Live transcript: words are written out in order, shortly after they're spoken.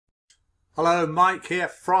Hello, Mike here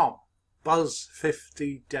from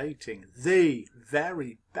Buzz50 Dating, the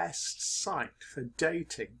very best site for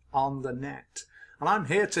dating on the net. And I'm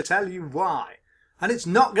here to tell you why. And it's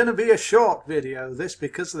not going to be a short video, this,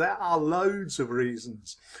 because there are loads of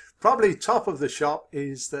reasons. Probably top of the shop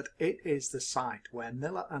is that it is the site where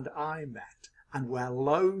Mila and I met, and where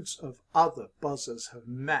loads of other buzzers have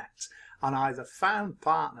met and either found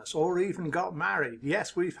partners or even got married.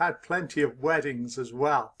 Yes, we've had plenty of weddings as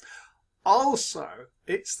well. Also,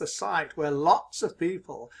 it's the site where lots of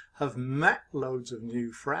people have met loads of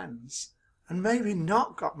new friends and maybe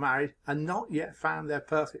not got married and not yet found their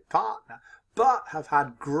perfect partner, but have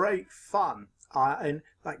had great fun in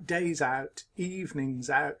like days out, evenings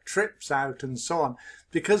out, trips out and so on,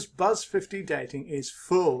 because Buzz50 Dating is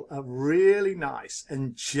full of really nice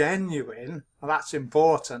and genuine, well, that's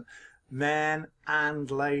important, men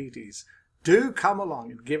and ladies. Do come along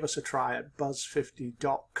and give us a try at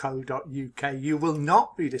buzz50.co.uk. You will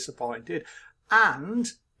not be disappointed,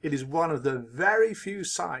 and it is one of the very few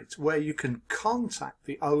sites where you can contact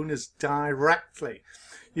the owners directly.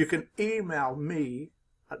 You can email me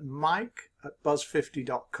at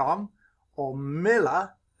mike@buzz50.com or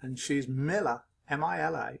Mila, and she's Mila,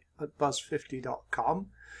 M-I-L-A, at buzz50.com,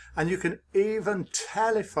 and you can even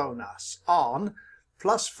telephone us on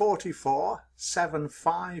 +44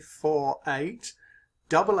 7548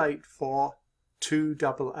 884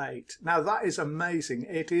 288. Now that is amazing.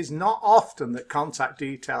 It is not often that contact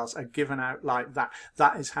details are given out like that.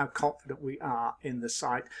 That is how confident we are in the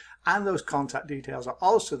site, and those contact details are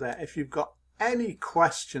also there if you've got any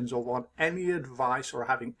questions or want any advice or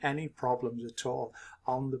having any problems at all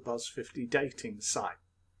on the Buzz50 Dating site.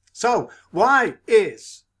 So why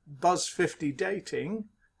is Buzz50 Dating?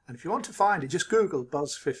 And if you want to find it, just Google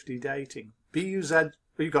Buzz50 Dating. B-U-Z,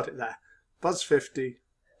 you got it there. Buzz50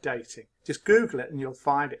 Dating. Just Google it and you'll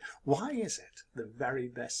find it. Why is it the very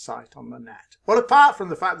best site on the net? Well, apart from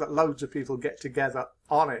the fact that loads of people get together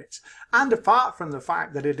on it, and apart from the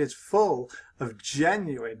fact that it is full of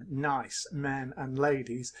genuine, nice men and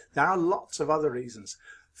ladies, there are lots of other reasons.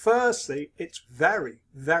 Firstly, it's very,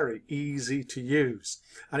 very easy to use.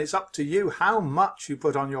 And it's up to you how much you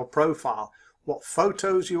put on your profile, what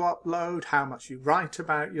photos you upload, how much you write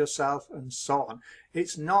about yourself, and so on.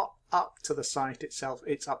 It's not up to the site itself,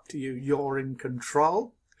 it's up to you. You're in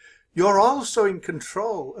control. You're also in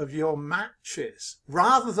control of your matches,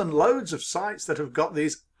 rather than loads of sites that have got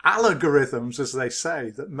these algorithms, as they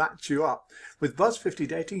say, that match you up. With Buzz50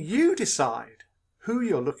 Dating, you decide who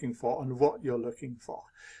you're looking for and what you're looking for.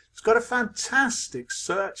 It's got a fantastic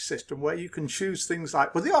search system where you can choose things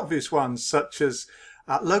like, well, the obvious ones such as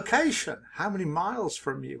location, how many miles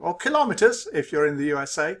from you, or kilometers if you're in the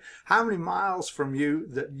USA, how many miles from you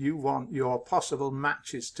that you want your possible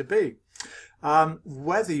matches to be.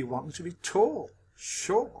 Whether you want them to be tall,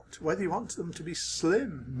 short, whether you want them to be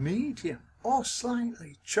slim, medium, or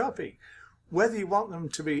slightly chubby, whether you want them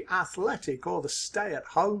to be athletic or the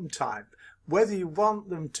stay-at-home type, whether you want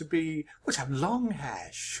them to be, have long hair,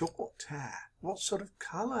 short hair, what sort of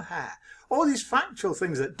colour hair, all these factual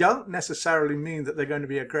things that don't necessarily mean that they're going to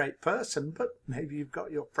be a great person, but maybe you've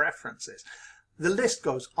got your preferences. The list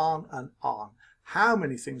goes on and on. How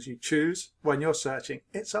many things you choose when you're searching,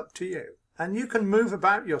 it's up to you. And you can move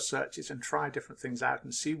about your searches and try different things out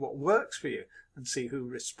and see what works for you and see who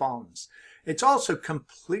responds. It's also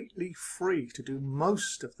completely free to do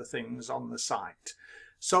most of the things on the site.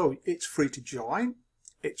 So it's free to join,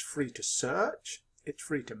 it's free to search, it's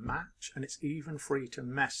free to match, and it's even free to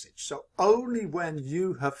message. So only when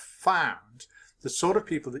you have found the sort of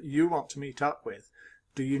people that you want to meet up with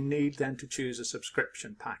do you need then to choose a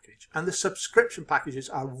subscription package. And the subscription packages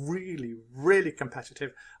are really, really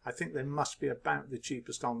competitive. I think they must be about the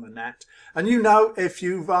cheapest on the net. And you know, if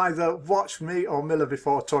you've either watched me or Mila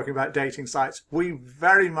before talking about dating sites, we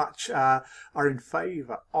very much are in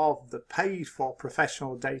favour of the paid for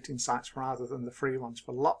professional dating sites rather than the free ones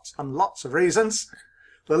for lots and lots of reasons.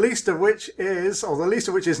 The least of which is, or the least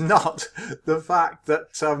of which is not, the fact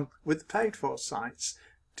that with paid for sites,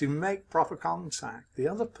 to make proper contact, the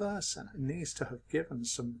other person needs to have given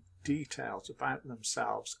some details about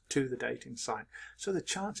themselves to the dating site. So the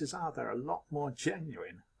chances are they're a lot more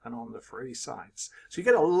genuine than on the free sites. So you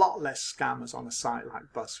get a lot less scammers on a site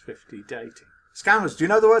like Buzz50 Dating. Scammers, do you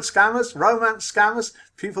know the word scammers? Romance scammers?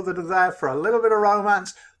 People that are there for a little bit of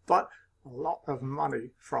romance, but a lot of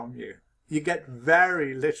money from you. You get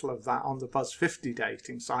very little of that on the Buzz50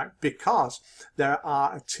 Dating site because there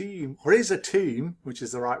are a team, or is a team, which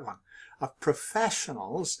is the right one, of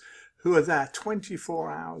professionals who are there 24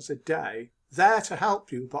 hours a day, there to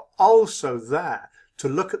help you, but also there to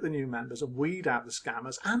look at the new members and weed out the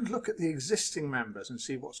scammers, and look at the existing members and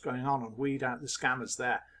see what's going on and weed out the scammers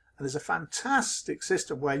there. And there's a fantastic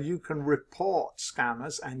system where you can report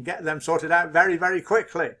scammers and get them sorted out very, very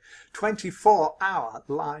quickly. 24-hour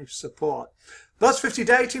live support. Buzz50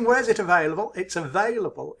 Dating, where's it available? It's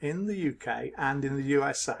available in the UK and in the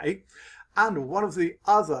USA. And one of the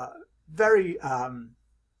other very, how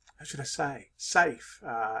should I say, safe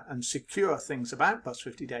and secure things about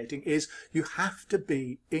Buzz50 Dating is you have to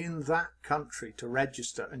be in that country to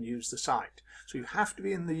register and use the site. So you have to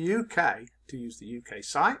be in the UK to use the UK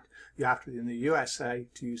site. You have to be in the USA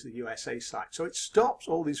to use the USA site. So it stops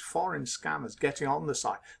all these foreign scammers getting on the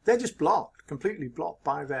site. They're just blocked, completely blocked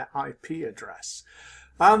by their IP address.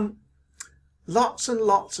 Lots and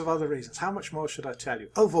lots of other reasons. How much more should I tell you?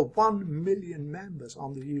 Over 1 million members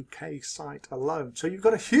on the UK site alone. So you've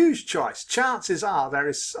got a huge choice. Chances are there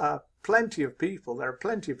is plenty of people. There are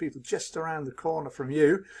plenty of people just around the corner from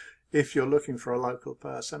you if you're looking for a local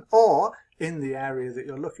person, or in the area that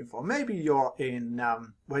you're looking for. Maybe you're in,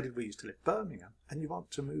 where did we used to live? Birmingham, and you want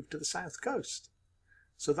to move to the south coast.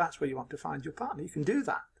 So that's where you want to find your partner. You can do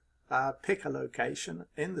that. Pick a location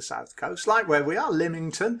in the south coast, like where we are,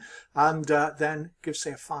 Lymington, and then give,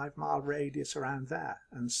 say, a 5-mile radius around there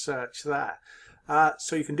and search there.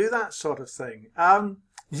 So you can do that sort of thing.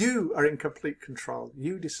 You are in complete control.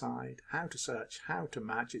 You decide how to search, how to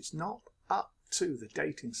match. It's not up to the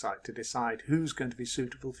dating site to decide who's going to be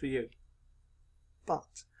suitable for you.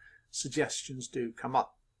 But suggestions do come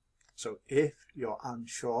up. So if you're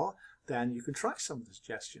unsure, then you can try some of the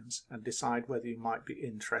suggestions and decide whether you might be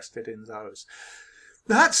interested in those.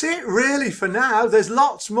 That's it really for now. There's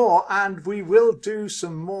lots more, and we will do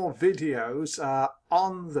some more videos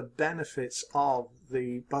on the benefits of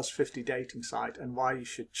the Buzz50 dating site and why you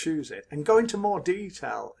should choose it, and go into more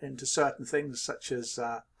detail into certain things such as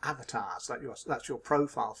avatars, that's your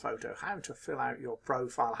profile photo, how to fill out your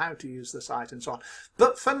profile, how to use the site and so on.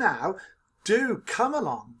 But for now, do come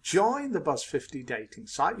along, join the Buzz50 dating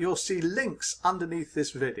site. You'll see links underneath this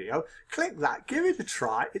video. Click that, give it a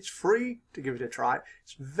try. It's free to give it a try.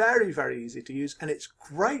 It's very, very easy to use, and it's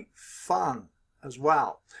great fun as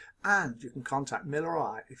well. And you can contact Mila or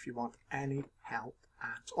I if you want any help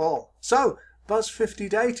at all. So, Buzz50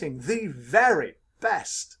 Dating, the very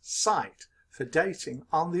best site for dating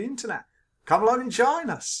on the internet. Come along and join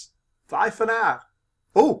us. Bye for now.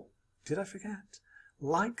 Oh, did I forget?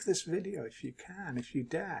 Like this video if you can, if you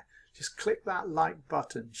dare. Just click that like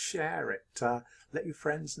button, share it, let your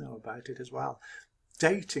friends know about it as well.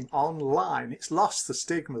 Dating online, it's lost the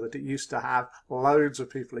stigma that it used to have. Loads of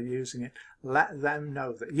people are using it. Let them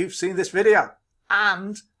know that you've seen this video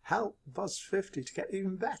and help Buzz50 to get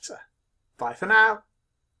even better. Bye for now.